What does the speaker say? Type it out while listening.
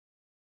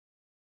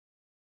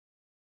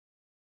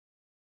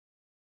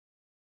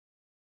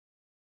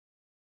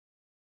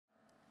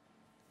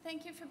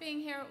Thank you for being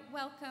here.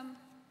 Welcome.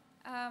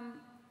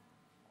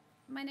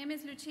 My name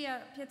is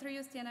Lucia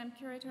Pietroiusti, and I'm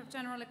curator of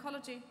General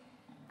Ecology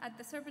at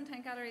the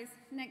Serpentine Galleries.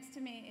 Next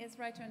to me is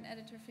writer and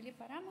editor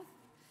Filipa Ramos.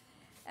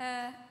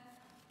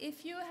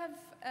 If you have,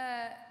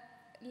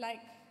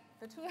 like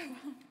the two of us,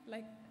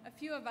 like a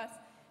few of us,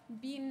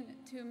 been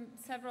to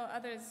several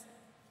others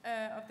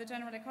of the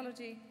General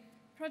Ecology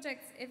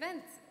project's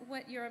events,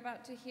 what you're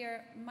about to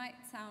hear might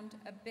sound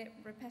a bit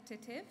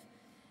repetitive.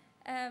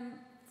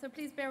 So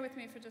please bear with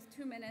me for just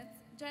 2 minutes.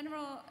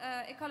 General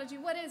Ecology,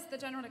 what is the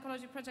General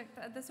Ecology Project?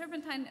 The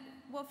Serpentine,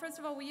 well, first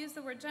of all, we use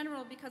the word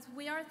general because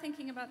we are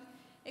thinking about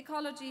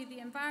ecology, the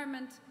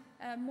environment,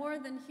 more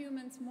than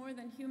humans, more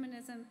than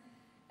humanism,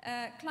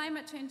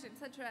 climate change,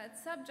 etc., as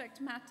subject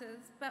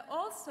matters, but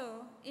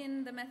also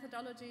in the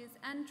methodologies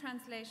and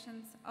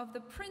translations of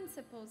the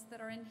principles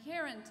that are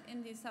inherent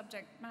in these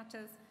subject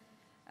matters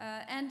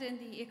and in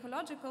the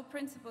ecological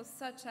principles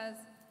such as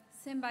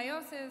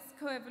symbiosis,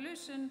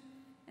 coevolution,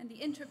 and the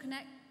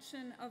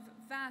interconnection of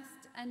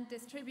vast and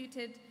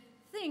distributed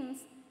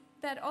things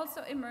that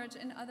also emerge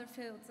in other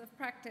fields of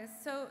practice.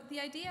 So the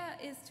idea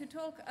is to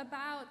talk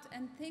about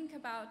and think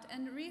about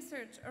and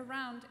research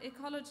around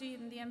ecology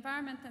and the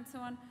environment and so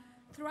on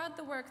throughout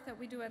the work that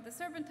we do at the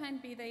Serpentine,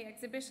 be they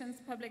exhibitions,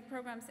 public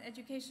programs,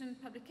 education,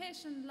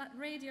 publication,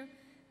 radio,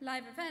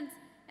 live events,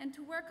 and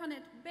to work on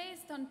it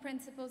based on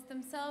principles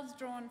themselves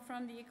drawn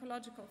from the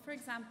ecological, for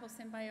example,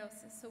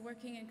 symbiosis, so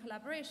working in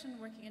collaboration,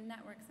 working in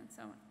networks, and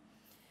so on.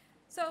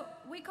 So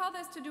we call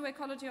this to do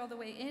ecology all the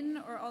way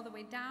in or all the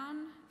way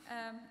down,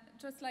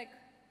 just like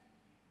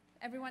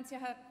every once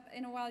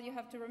in a while you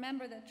have to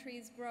remember that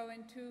trees grow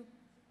in two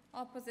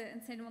opposite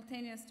and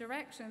simultaneous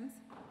directions.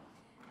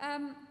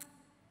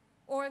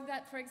 Or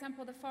that, for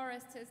example, the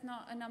forest is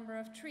not a number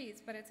of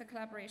trees, but it's a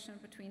collaboration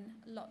between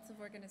lots of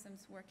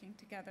organisms working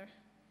together.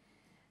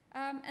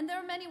 And there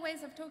are many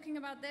ways of talking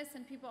about this,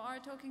 and people are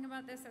talking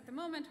about this at the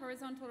moment: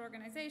 horizontal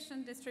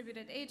organization,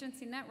 distributed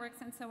agency,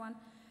 networks, and so on.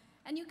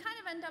 And you kind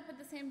of end up at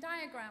the same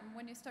diagram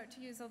when you start to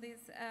use all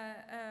these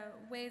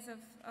ways of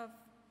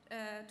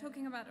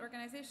talking about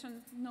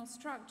organizational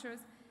structures.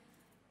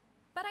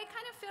 But I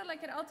kind of feel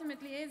like it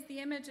ultimately is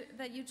the image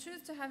that you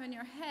choose to have in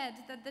your head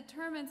that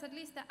determines at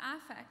least the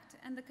affect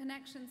and the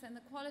connections and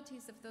the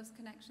qualities of those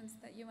connections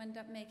that you end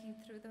up making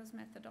through those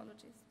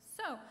methodologies.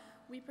 So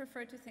we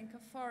prefer to think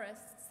of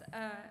forests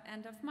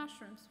and of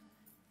mushrooms,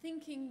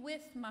 thinking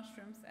with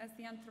mushrooms, as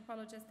the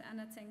anthropologist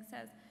Anna Tseng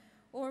says,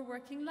 or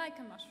working like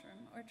a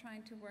mushroom, or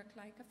trying to work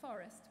like a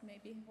forest,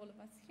 maybe all of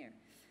us here.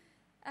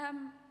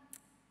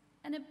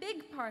 And a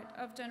big part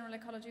of General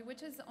Ecology,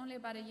 which is only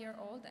about a year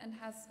old and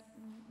has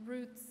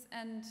roots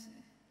and,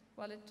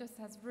 well, it just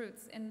has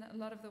roots in a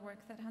lot of the work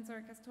that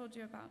Hans-Ulrich has told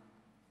you about,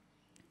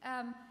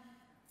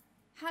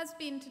 has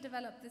been to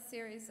develop this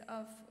series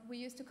of, we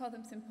used to call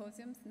them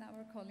symposiums, now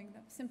we're calling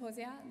them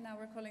symposia, now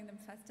we're calling them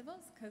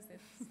festivals, because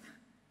it's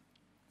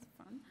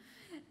fun.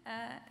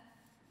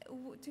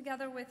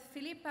 Together with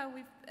Filipa,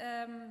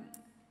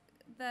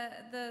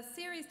 the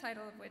series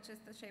title of which is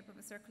The Shape of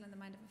a Circle in the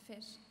Mind of a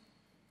Fish.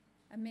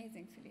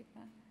 Amazing,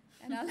 Filipa.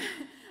 And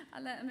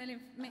I'll let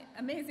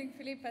amazing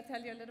Filipa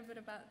tell you a little bit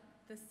about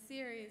the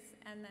series,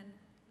 and then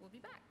we'll be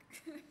back.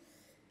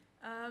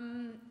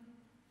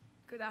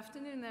 Good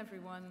afternoon,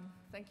 everyone.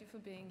 Thank you for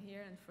being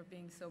here and for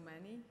being so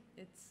many.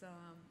 It's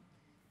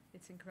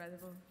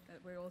incredible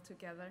that we're all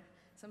together.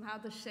 Somehow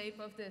the shape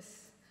of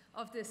this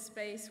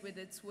space with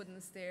its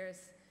wooden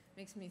stairs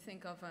makes me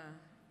think of a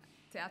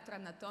teatro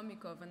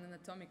anatomico, of an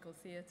anatomical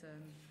theater,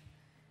 and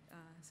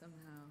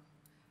somehow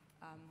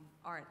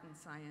art and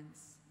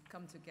science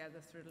come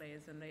together through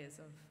layers and layers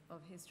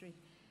of history,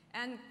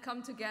 and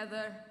come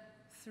together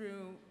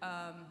through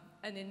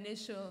an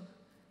initial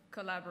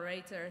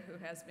collaborator who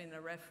has been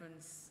a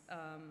reference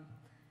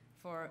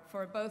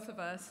for both of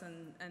us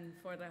and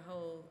for the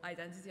whole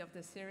identity of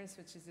the series,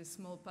 which is this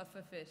small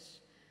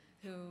pufferfish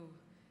who,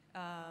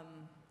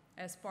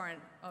 as part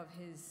of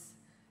his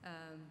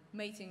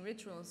mating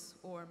rituals,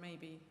 or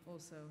maybe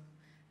also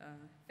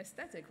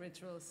aesthetic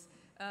rituals,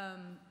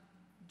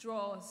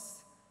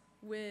 draws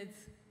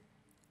with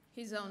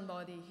his own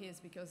body,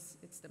 because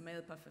it's the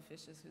male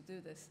pufferfishes who do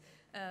this,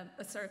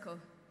 a circle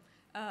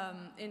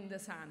in the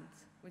sand,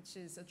 which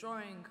is a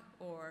drawing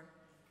or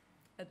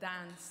a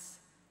dance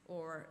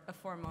or a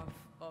form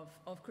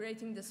of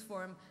creating this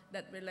form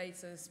that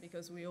relates us,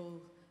 because we all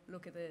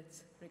look at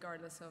it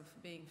regardless of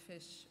being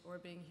fish or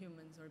being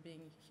humans or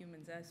being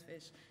humans as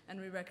fish,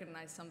 and we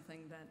recognize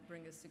something that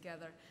brings us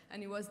together.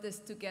 And it was this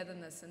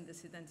togetherness and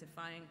this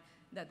identifying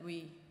that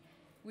we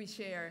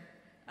share.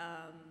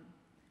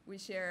 We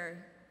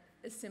share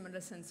a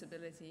similar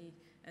sensibility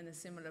and a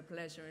similar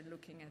pleasure in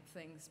looking at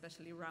things,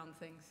 especially round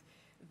things,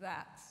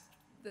 that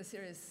the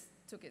series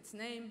took its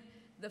name.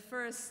 The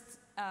first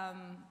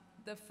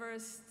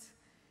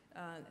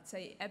let's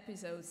say,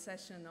 episode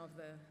session of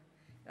the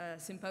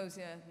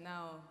Symposia,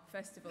 now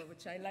festival,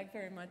 which I like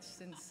very much,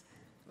 since,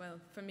 well,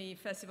 for me,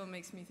 festival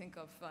makes me think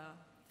of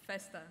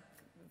fiesta,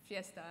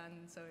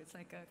 and so it's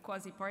like a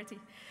quasi-party.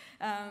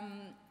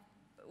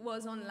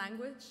 was on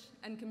language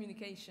and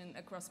communication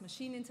across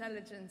machine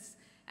intelligence,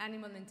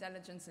 animal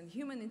intelligence, and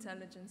human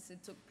intelligence.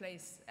 It took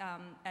place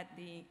at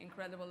the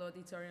incredible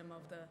auditorium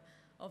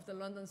of the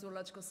London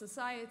Zoological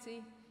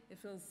Society. It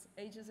feels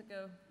ages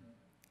ago,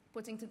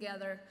 putting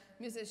together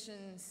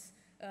musicians,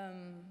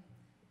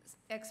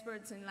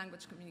 experts in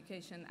language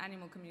communication,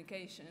 animal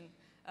communication,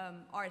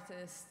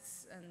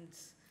 artists, and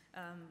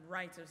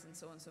writers, and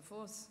so on and so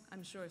forth.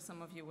 I'm sure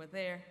some of you were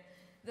there.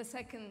 The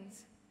second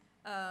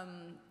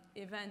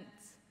event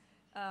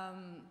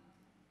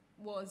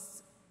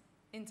was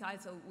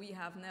entitled "We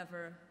Have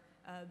Never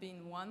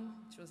Been One,"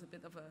 which was a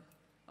bit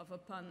of a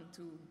pun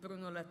to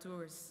Bruno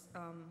Latour's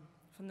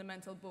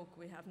fundamental book,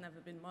 "We Have Never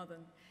Been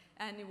Modern,"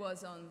 and it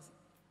was on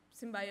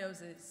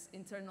symbiosis,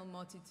 internal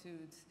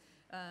multitude,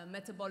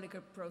 metabolic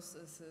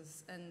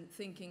processes, and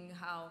thinking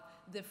how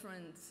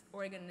different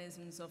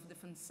organisms of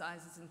different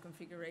sizes and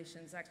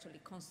configurations actually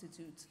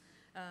constitute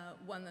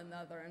one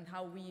another, and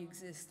how we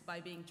exist by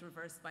being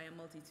traversed by a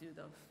multitude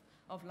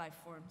of life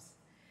forms.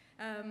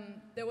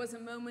 There was a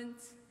moment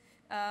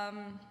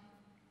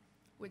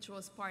which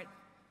was part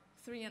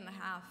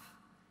 3.5,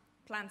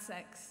 plant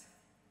sex,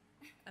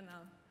 and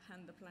I'll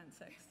hand the plant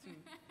sex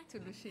to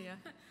Lucia.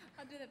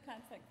 I'll do the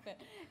plant sex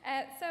bit.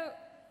 So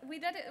we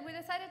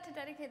decided to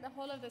dedicate the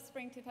whole of the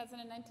spring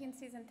 2019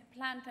 season to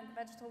plant and the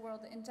vegetal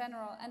world in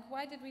general. And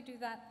why did we do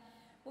that?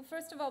 Well,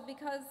 first of all,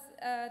 because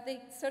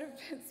they sort of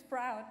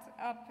sprout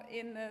up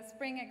in the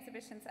spring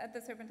exhibitions at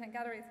the Serpentine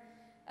Galleries.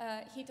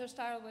 Hito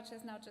Starl, which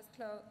is now just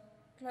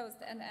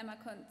closed, and Emma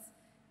Kuntz,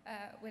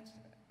 which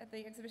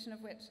the exhibition of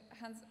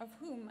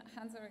whom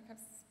Hans-Ulrich has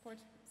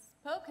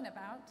spoken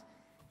about,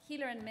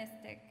 healer and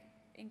mystic,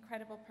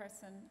 incredible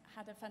person,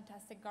 had a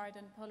fantastic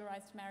garden,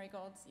 polarized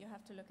marigolds. You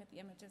have to look at the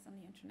images on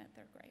the internet,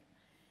 they're great.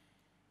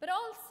 But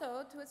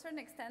also, to a certain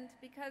extent,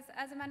 because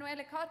as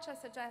Emanuele Coccia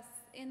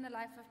suggests in The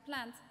Life of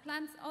Plants,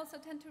 plants also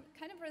tend to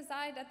kind of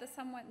reside at the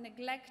somewhat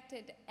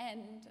neglected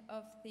end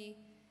of the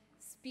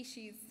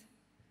species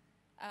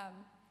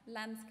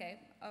landscape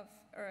of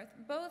Earth,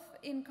 both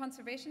in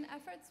conservation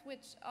efforts,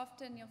 which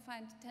often you'll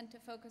find tend to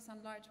focus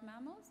on large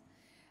mammals,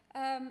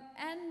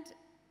 and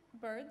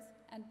birds,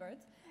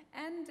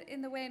 and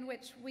in the way in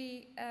which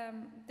we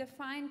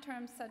define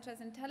terms such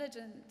as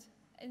intelligence,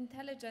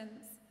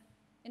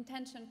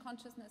 intention,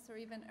 consciousness, or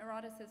even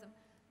eroticism.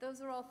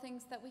 Those are all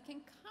things that we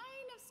can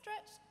kind of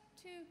stretch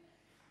to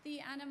the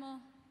animal,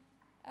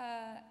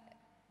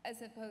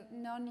 as a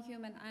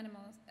non-human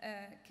animals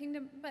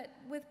kingdom, but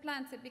with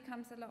plants it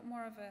becomes a lot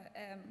more of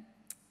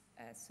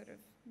a sort of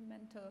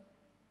mental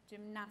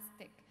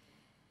gymnastic.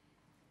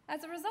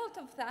 As a result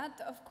of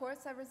that, of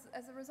course,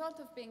 as a result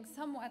of being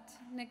somewhat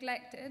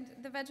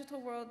neglected, the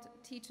vegetal world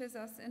teaches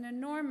us an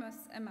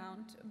enormous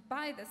amount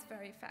by this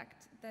very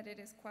fact that it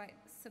is quite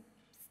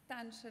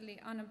substantially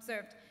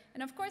unobserved.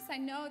 And of course, I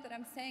know that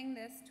I'm saying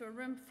this to a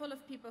room full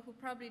of people who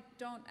probably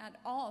don't at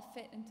all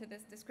fit into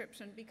this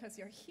description because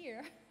you're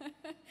here.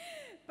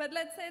 But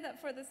let's say that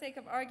for the sake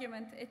of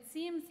argument, it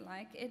seems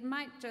like it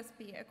might just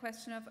be a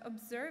question of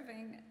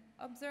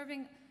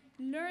observing,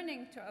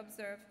 learning to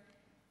observe,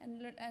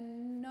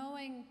 and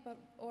knowing,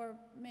 or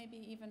maybe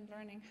even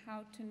learning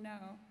how to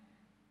know.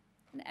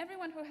 And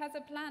everyone who has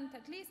a plant,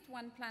 at least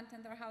one plant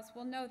in their house,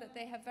 will know that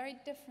they have very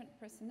different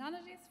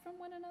personalities from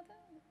one another,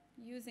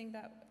 using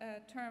that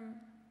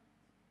term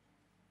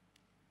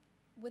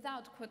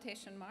without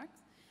quotation marks.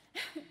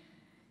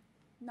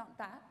 Not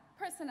that,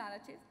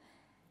 personalities.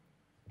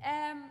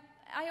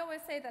 I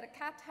always say that a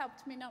cat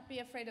helped me not be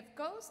afraid of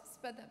ghosts,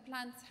 but that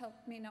plants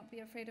helped me not be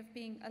afraid of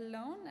being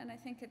alone, and I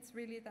think it's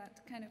really that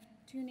kind of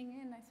tuning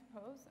in, I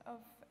suppose, of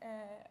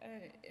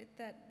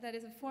that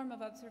is a form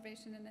of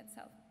observation in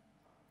itself.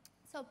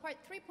 So part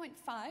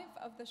 3.5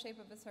 of The Shape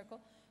of a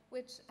Circle,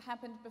 which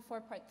happened before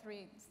part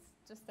 3, it's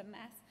just a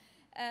mess,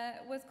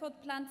 was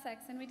called Plant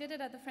Sex, and we did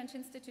it at the French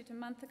Institute a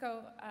month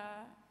ago,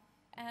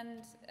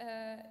 and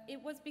it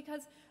was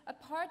because a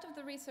part of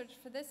the research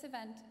for this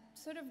event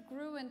sort of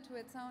grew into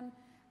its own,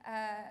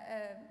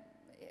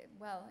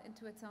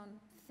 into its own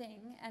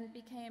thing, and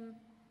became,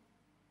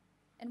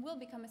 and will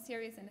become, a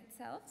series in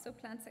itself. So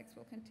Plant Sex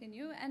will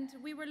continue, and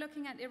we were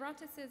looking at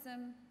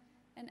eroticism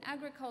and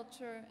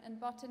agriculture and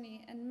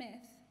botany and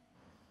myth.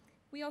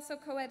 We also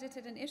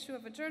co-edited an issue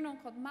of a journal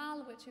called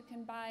Mal, which you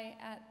can buy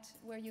at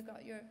where you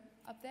got your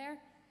up there.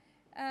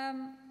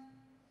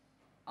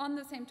 On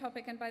the same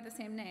topic and by the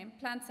same name,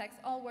 Plant Sex,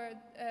 all word,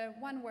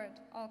 one word,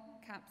 all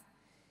caps.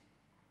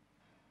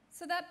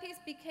 So that piece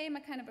became a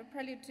kind of a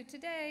prelude to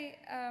today,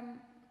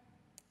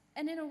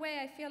 and in a way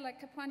I feel like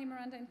Kapwani,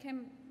 Miranda, and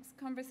Kim's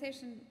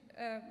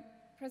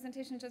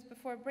presentation just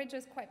before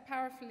bridges quite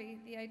powerfully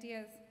the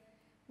ideas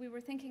we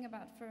were thinking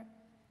about for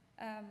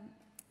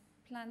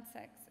Plant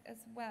Sex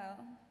as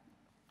well.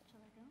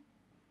 Shall I go?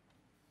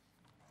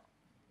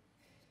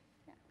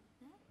 Yeah.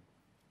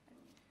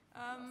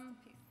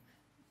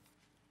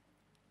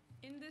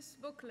 In this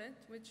booklet,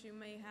 which you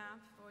may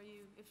have, or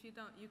if you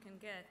don't, you can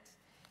get,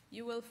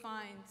 you will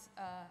find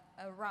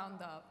a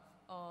roundup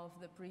of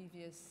the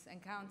previous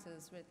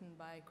encounters written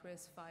by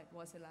Chris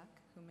Veit-Wasilak,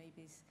 who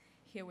maybe is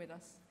here with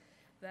us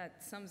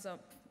that sums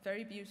up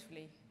very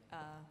beautifully,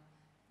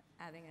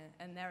 adding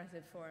a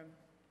narrative form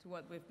to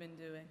what we've been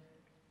doing.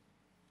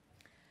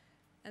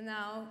 And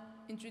now,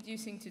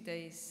 introducing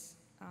today's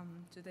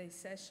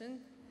session,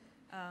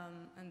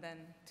 and then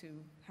to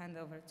hand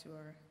over to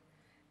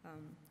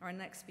our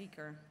next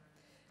speaker.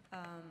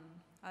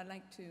 I'd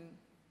like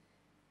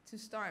to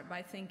start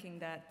by thinking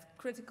that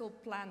critical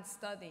plant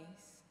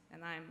studies,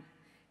 and I'm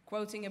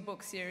quoting a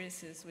book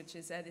series which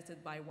is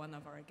edited by one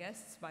of our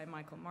guests, by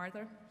Michael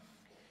Marder.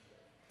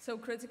 So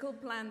critical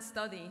plant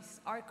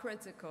studies are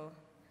critical,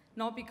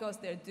 not because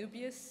they're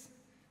dubious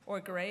or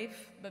grave,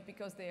 but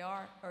because they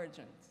are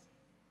urgent.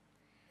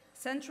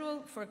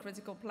 Central for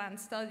critical plant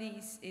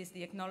studies is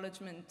the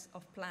acknowledgement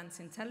of plants'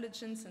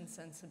 intelligence and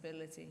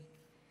sensibility,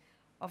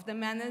 of the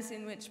manners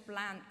in which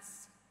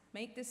plants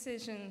make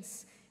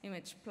decisions, in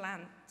which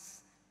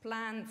plants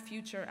plan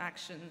future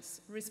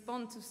actions,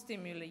 respond to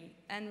stimuli,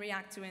 and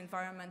react to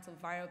environmental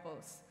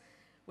variables,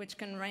 which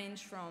can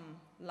range from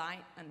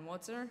light and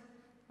water,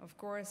 of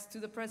course, to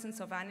the presence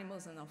of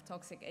animals and of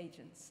toxic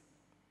agents.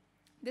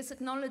 This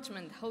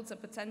acknowledgement holds a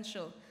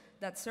potential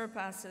that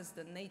surpasses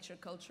the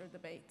nature-culture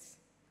debates.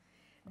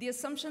 The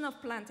assumption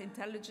of plant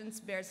intelligence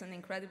bears an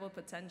incredible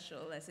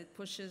potential as it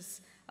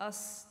pushes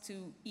us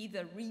to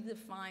either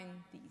redefine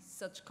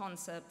such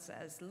concepts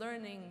as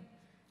learning,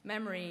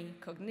 memory,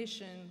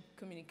 cognition,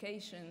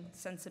 communication,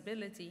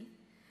 sensibility,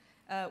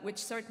 which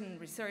certain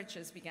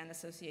researchers began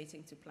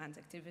associating to plant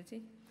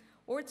activity,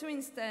 or to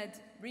instead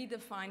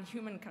redefine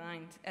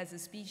humankind as a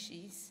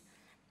species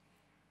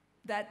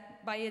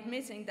that by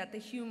admitting that the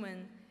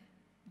human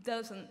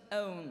doesn't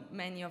own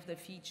many of the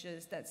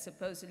features that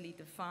supposedly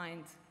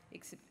defined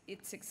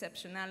its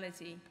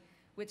exceptionality,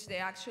 which they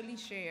actually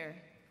share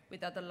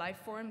with other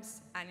life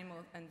forms, animal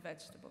and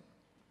vegetable.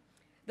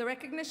 The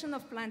recognition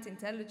of plant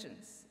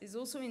intelligence is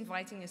also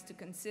inviting us to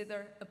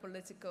consider a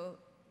political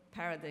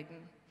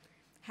paradigm,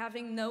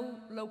 having no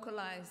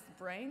localized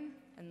brain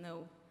and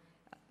no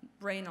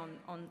brain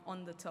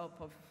on the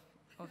top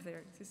of their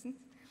existence,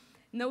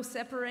 no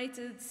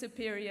separated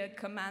superior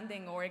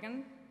commanding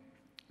organ.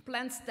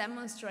 Plants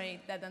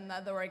demonstrate that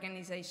another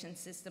organization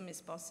system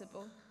is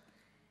possible.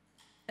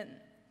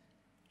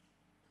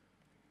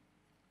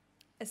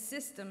 A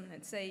system,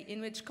 let's say, in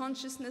which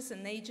consciousness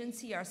and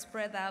agency are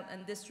spread out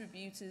and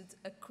distributed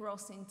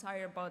across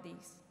entire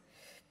bodies.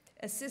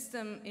 A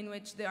system in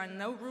which there are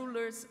no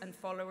rulers and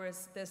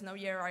followers, there's no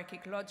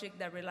hierarchic logic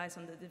that relies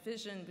on the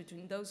division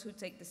between those who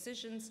take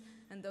decisions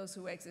and those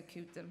who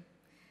execute them.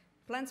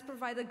 Plants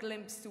provide a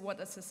glimpse to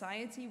what a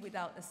society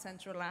without a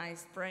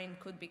centralized brain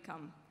could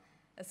become.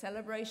 A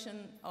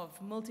celebration of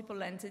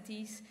multiple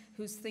entities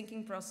whose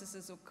thinking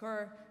processes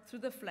occur through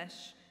the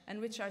flesh and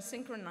which are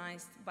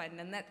synchronized by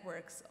the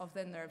networks of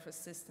their nervous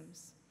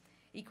systems,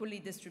 equally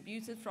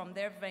distributed from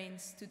their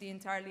veins to the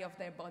entirety of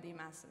their body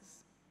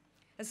masses.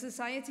 A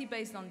society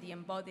based on the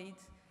embodied,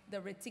 the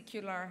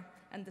reticular,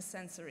 and the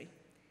sensory.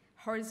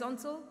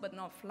 Horizontal but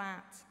not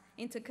flat,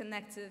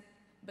 interconnected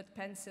but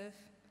pensive,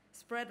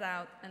 spread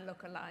out and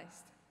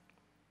localized.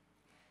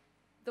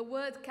 The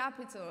word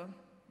capital,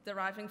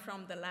 deriving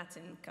from the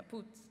Latin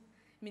caput,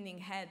 meaning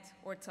head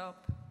or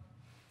top.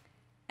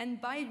 And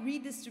by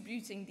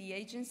redistributing the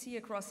agency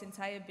across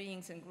entire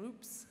beings and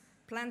groups,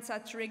 plants are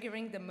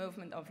triggering the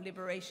movement of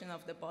liberation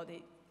of the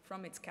body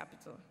from its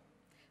capital,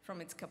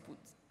 from its caput,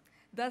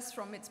 thus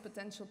from its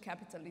potential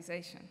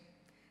capitalization.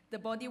 The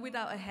body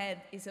without a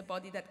head is a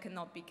body that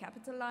cannot be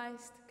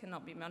capitalized,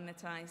 cannot be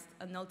monetized,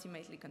 and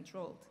ultimately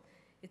controlled.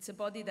 It's a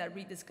body that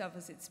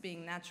rediscovers its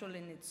being natural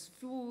in its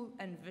full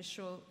and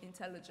visual,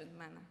 intelligent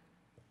manner.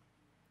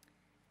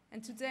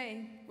 And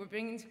today, we're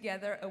bringing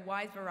together a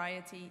wide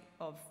variety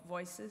of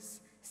voices,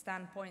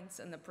 standpoints,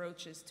 and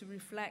approaches to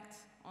reflect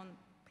on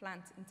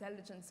plant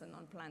intelligence and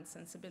on plant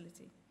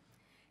sensibility.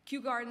 Kew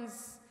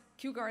Gardens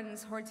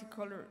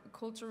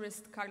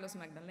horticulturist Carlos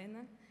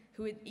Magdalena,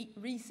 who in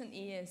recent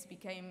years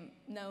became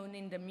known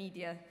in the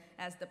media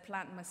as the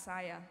plant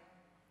messiah,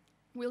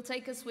 will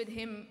take us with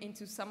him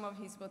into some of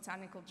his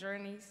botanical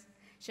journeys,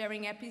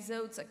 sharing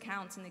episodes,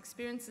 accounts, and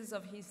experiences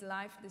of his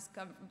life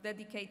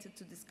dedicated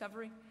to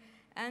discovery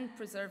and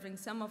preserving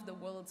some of the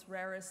world's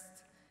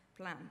rarest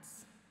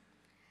plants.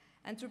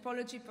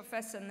 Anthropology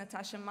professor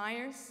Natasha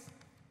Myers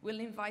will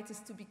invite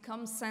us to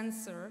become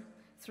censor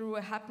through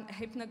a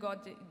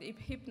hypnagogic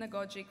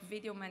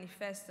video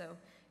manifesto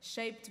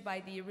shaped by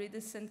the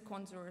iridescent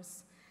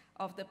contours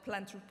of the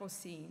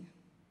Planthropocene.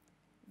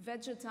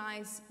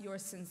 Vegetize your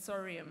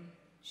sensorium,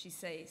 she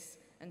says,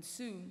 and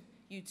soon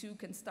you too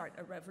can start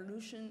a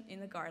revolution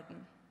in a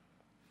garden.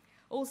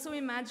 Also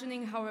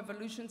imagining how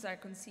revolutions are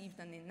conceived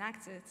and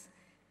enacted,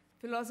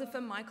 philosopher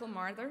Michael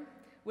Marder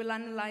will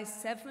analyze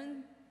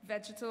 7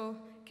 vegetal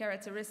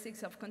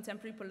characteristics of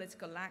contemporary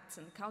political acts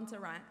and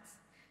counteracts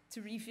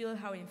to reveal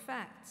how, in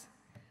fact,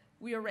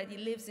 we already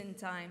live in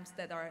times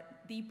that are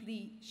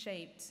deeply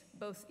shaped,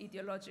 both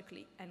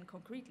ideologically and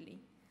concretely,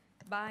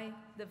 by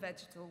the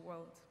vegetal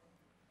world.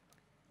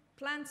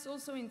 Plants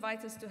also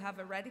invite us to have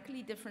a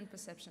radically different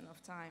perception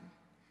of time,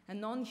 a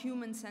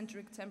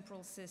non-human-centric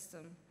temporal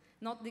system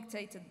not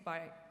dictated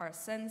by our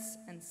sense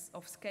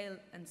of scale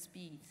and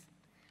speed.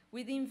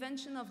 With the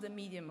invention of the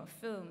medium of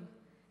film,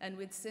 and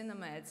with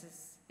cinema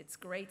as its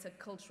greater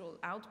cultural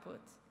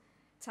output,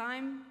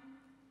 time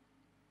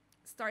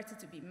started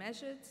to be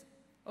measured,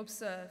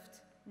 observed,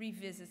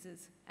 revisited,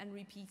 and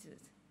repeated.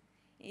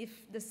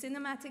 If the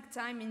cinematic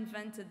time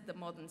invented the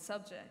modern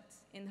subject,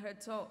 in her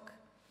talk,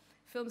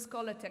 film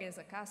scholar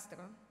Teresa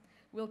Castro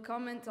will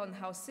comment on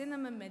how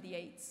cinema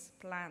mediates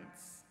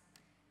plants,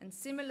 and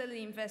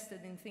similarly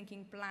invested in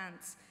thinking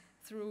plants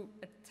through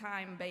a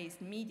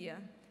time-based media,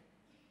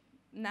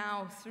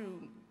 now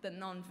through the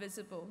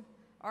non-visible,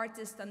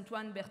 artist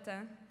Antoine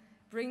Bertin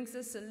brings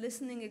us a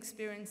listening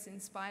experience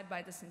inspired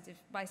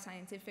by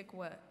scientific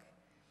work.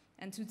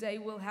 And today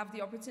we'll have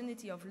the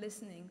opportunity of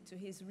listening to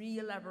his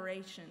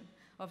re-elaboration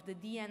of the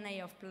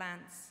DNA of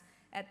plants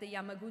at the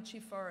Yamaguchi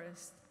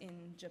forest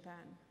in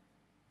Japan.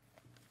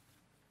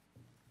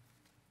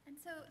 And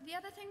so the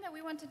other thing that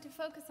we wanted to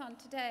focus on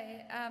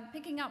today,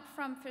 picking up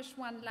from Fish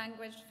 1,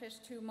 language, Fish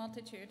 2,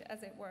 multitude,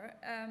 as it were,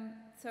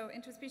 so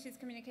interspecies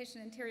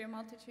communication, interior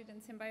multitude,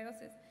 and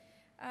symbiosis,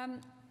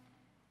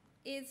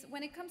 is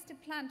when it comes to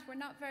plant, we're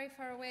not very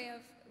far away of,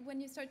 when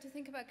you start to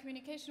think about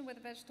communication with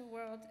the vegetable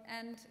world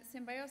and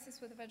symbiosis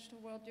with the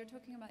vegetable world, you're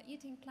talking about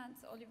eating plants,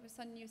 all of a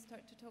sudden you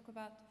start to talk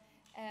about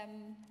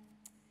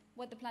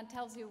what the plant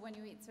tells you when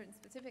you eat certain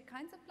specific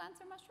kinds of plants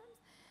or mushrooms.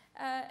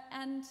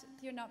 And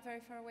you're not very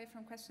far away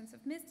from questions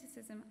of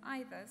mysticism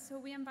either. So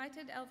we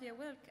invited Elvia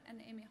Wilk and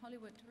Amy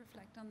Hollywood to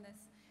reflect on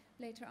this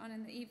later on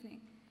in the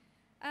evening.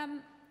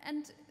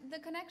 And the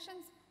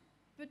connections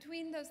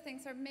between those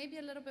things are maybe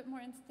a little bit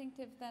more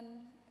instinctive than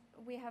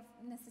we have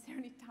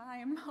necessarily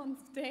time on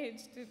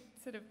stage to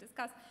sort of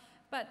discuss.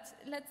 But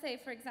let's say,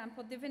 for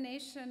example,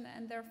 divination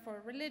and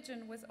therefore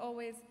religion was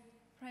always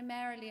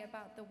primarily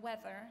about the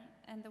weather,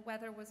 and the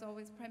weather was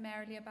always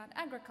primarily about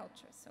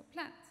agriculture, so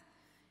plants.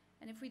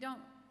 And if we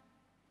don't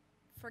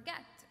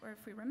forget, or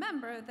if we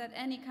remember that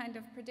any kind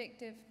of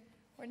predictive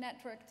or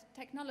networked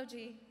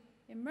technology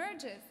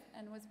emerges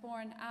and was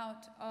born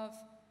out of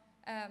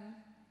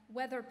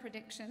weather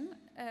prediction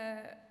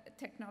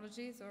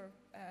technologies, or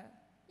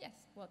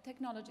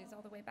technologies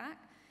all the way back,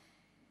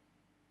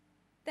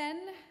 then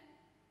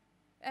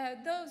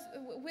those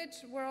which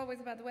were always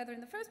about the weather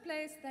in the first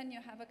place, then you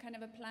have a kind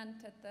of a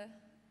plant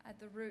at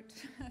the root,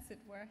 as it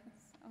were.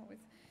 It's always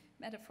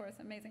metaphors,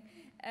 amazing,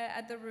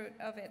 at the root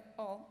of it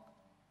all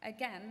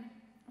again.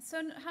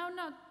 So how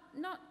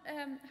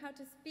how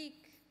to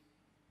speak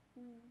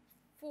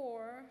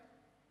for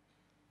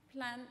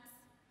plants,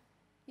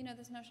 you know,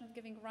 this notion of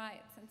giving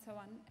rights and so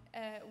on,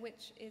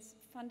 which is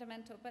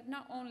fundamental, but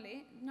not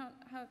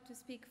how to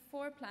speak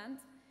for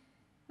plants,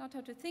 not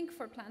how to think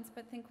for plants,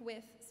 but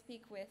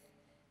speak with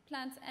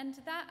plants. And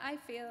that, I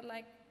feel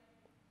like,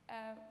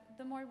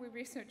 the more we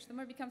research, the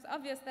more it becomes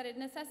obvious that it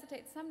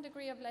necessitates some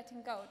degree of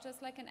letting go,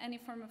 just like in any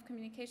form of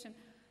communication.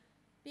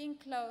 Being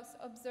close,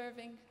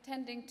 observing,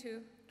 tending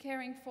to,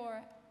 caring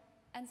for,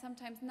 and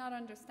sometimes not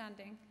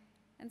understanding,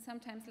 and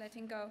sometimes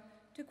letting go.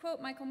 To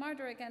quote Michael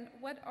Marder again,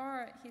 what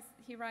are,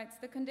 he writes,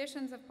 the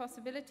conditions of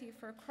possibility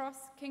for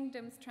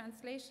cross-kingdoms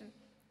translation,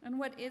 and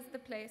what is the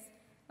place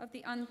of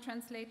the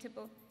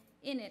untranslatable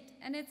in it?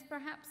 And it's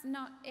perhaps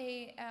not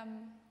a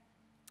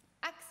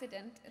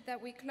accident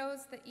that we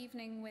close the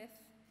evening with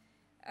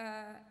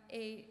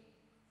a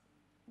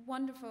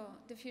wonderful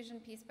diffusion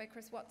piece by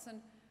Chris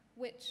Watson,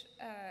 which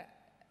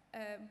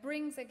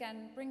brings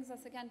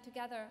us again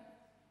together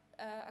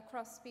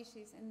across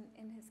species,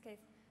 in his case,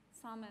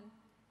 salmon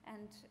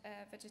and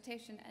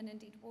vegetation, and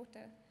indeed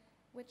water,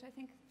 which I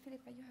think,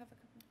 Filipa, you have a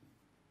couple.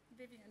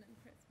 Vivian and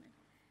Chris, maybe.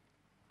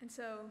 And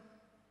so,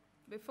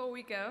 before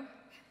we go,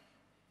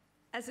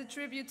 as a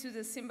tribute to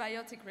the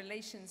symbiotic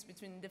relations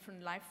between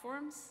different life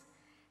forms,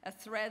 a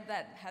thread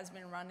that has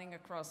been running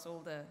across all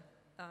the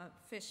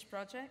Fish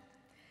project,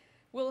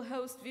 we'll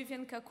host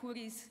Vivian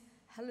Kakuri's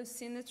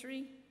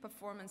hallucinatory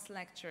performance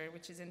lecture,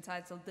 which is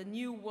entitled The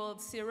New World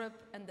Syrup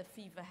and the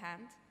Fever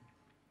Hand,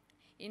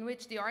 in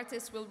which the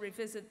artist will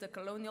revisit the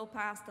colonial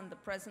past and the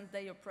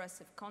present-day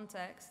oppressive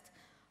context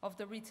of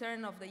the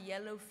return of the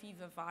yellow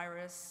fever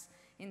virus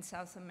in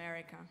South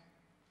America.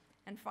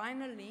 And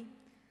finally,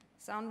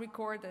 sound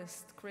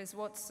recordist Chris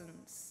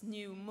Watson's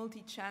new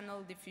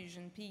multi-channel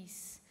diffusion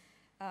piece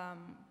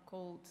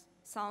called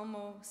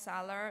Salmo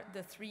Salar,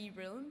 The Three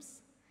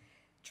Realms,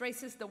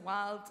 traces the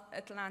wild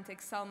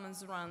Atlantic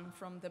salmon's run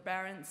from the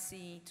Barents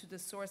Sea to the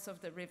source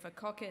of the River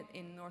Coquet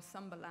in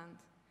Northumberland.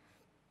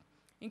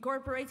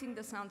 Incorporating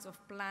the sounds of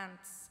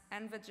plants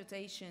and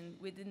vegetation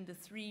within the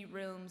three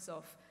realms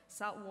of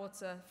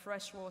saltwater,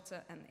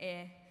 freshwater, and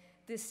air,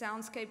 this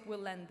soundscape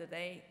will end the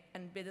day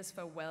and bid us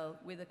farewell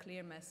with a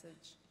clear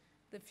message.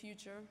 The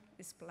future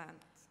is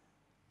plant.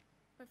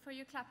 Before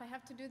you clap, I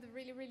have to do the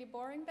really, really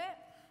boring bit.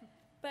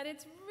 But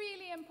it's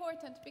really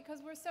important because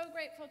we're so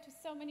grateful to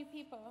so many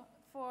people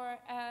for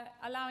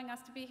allowing us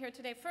to be here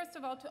today. First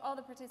of all, to all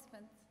the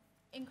participants.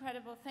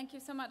 Incredible. Thank you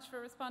so much for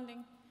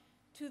responding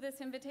to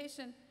this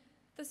invitation.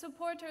 The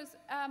supporters,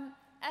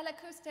 L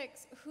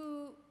Acoustics,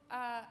 who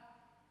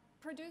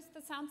produce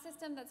the sound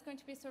system that's going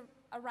to be sort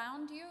of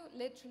around you,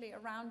 literally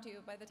around you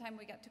by the time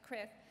we get to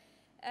Chris.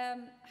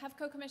 Have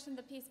co-commissioned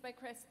the piece by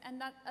Chris,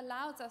 and that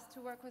allows us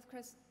to work with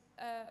Chris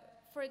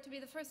for it to be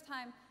the first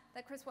time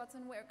that Chris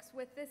Watson works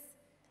with this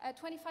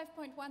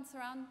 25.1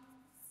 surround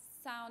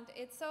sound.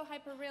 It's so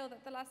hyper-real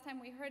that the last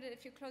time we heard it,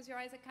 if you close your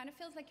eyes, it kind of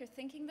feels like you're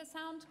thinking the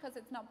sound, because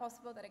it's not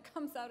possible that it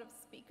comes out of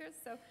speakers,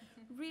 so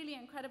really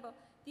incredible.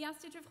 The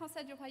Institut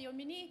Français du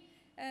Royaume-Uni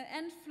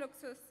and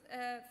Fluxus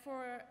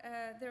for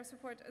their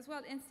support as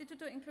well.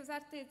 Instituto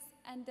Inclusartes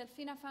and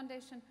Delfina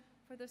Foundation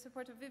for their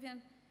support of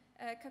Vivian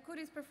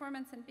Kakuri's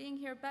performance and being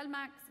here.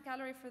 Belmax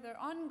Gallery for their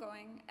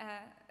ongoing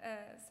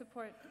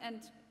support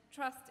and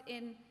trust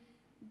in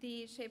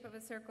the shape of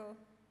a circle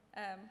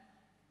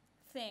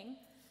thing.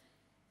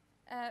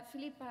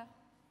 Filipa,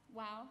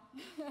 wow,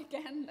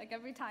 again, like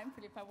every time,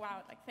 Filipa,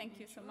 wow, like thank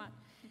you so much.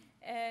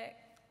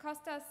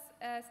 Kostas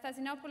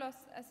Stasinopoulos,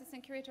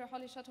 assistant curator,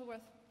 Holly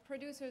Shuttleworth,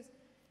 producers,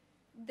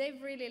 they've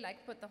really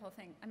like put the whole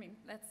thing, I mean,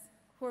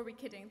 who are we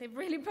kidding? They've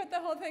really put the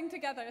whole thing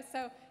together,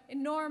 so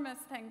enormous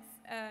thanks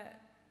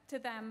to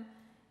them,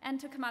 and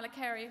to Kamala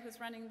Carey, who's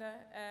running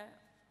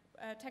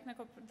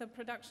the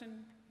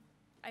production.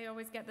 I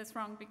always get this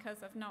wrong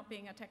because of not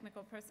being a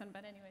technical person,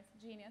 but anyways,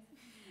 genius.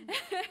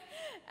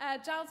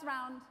 Giles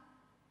Round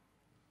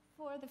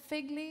for the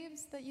fig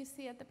leaves that you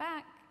see at the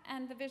back,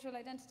 and the visual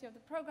identity of the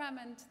program,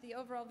 and the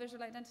overall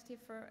visual identity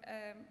for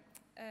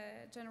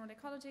General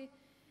Ecology.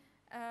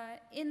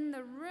 In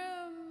the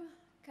room,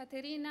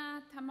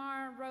 Katerina,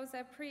 Tamar,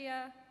 Rosa,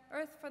 Priya,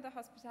 Earth for the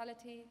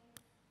hospitality.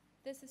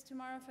 This is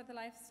tomorrow for the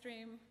live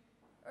stream.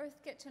 Earth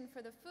Kitchen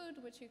for the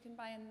food, which you can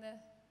buy in the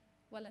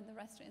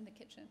restaurant, in the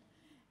kitchen.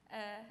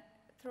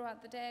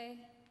 Throughout the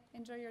day.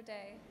 Enjoy your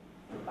day.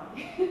 Bye.